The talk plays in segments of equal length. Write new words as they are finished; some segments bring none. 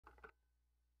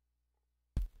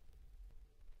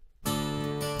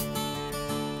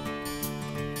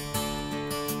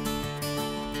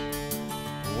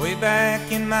Way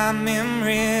back in my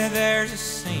memory, there's a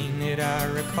scene that I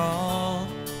recall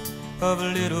of a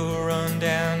little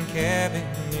rundown cabin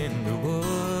in the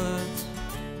woods,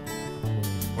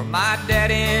 where my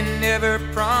daddy never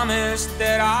promised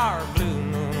that our blue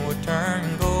moon would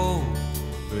turn gold,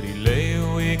 but he lay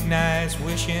awake nights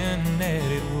wishing that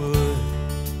it would.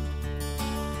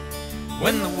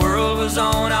 When the world was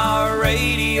on our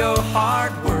radio,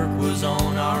 hard work was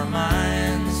on our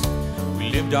minds. We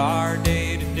lived our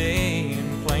day-to-day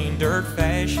in plain dirt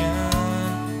fashion,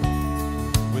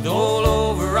 with old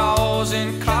overalls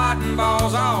and cotton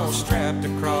balls all strapped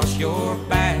across your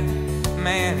back.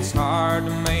 Man, it's hard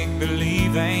to make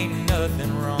believe ain't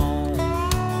nothing wrong.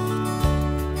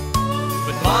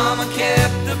 But Mama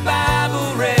kept the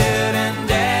Bible read and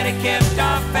Daddy kept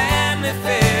our family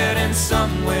fed, and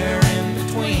somewhere in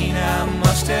between I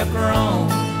must have grown.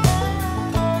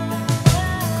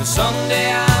 'Cause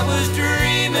someday I was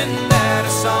dreaming that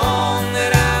a song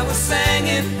that I was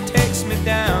singing takes me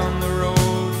down the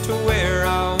road to where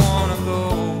I wanna go.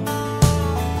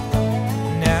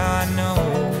 Now I know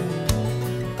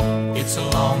it's a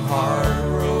long, hard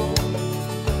road.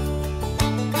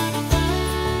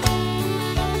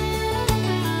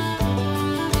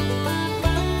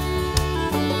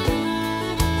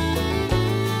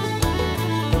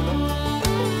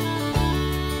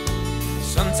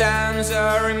 Sometimes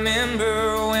I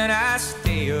remember when I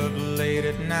stay up late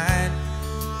at night.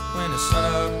 When the sun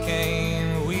up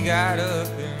came, we got up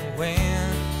and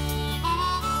went.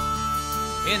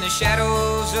 In the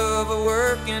shadows of a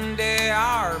working day,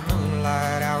 our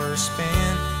moonlight hours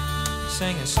spent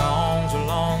singing songs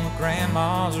along with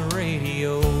Grandma's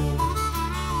radio.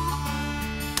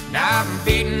 Now I'm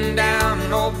beating down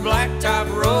an old blacktop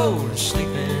road,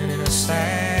 sleeping in a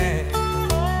sack,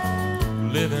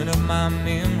 living up my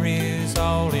memories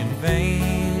all in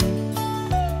vain.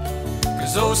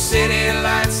 'Cause those city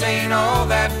lights ain't all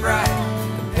that bright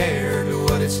compared to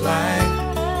what it's like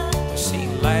to see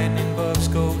lightning bugs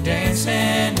go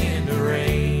dancing in the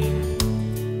rain.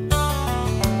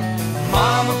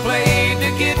 Mama played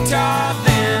the guitar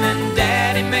then, and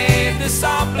Daddy made the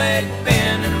saw blade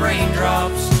bend, and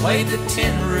raindrops played the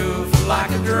tin roof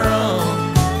like a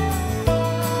drum.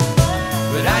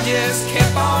 But I just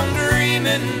kept on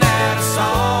dreaming that a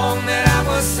song that I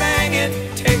was singing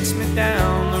takes me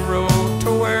down the road to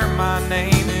where my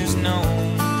name is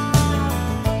known.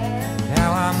 Now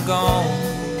I'm gone,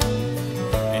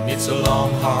 and it's a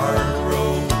long, hard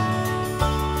road.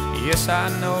 Yes, I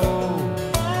know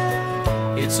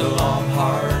it's a long,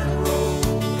 hard road.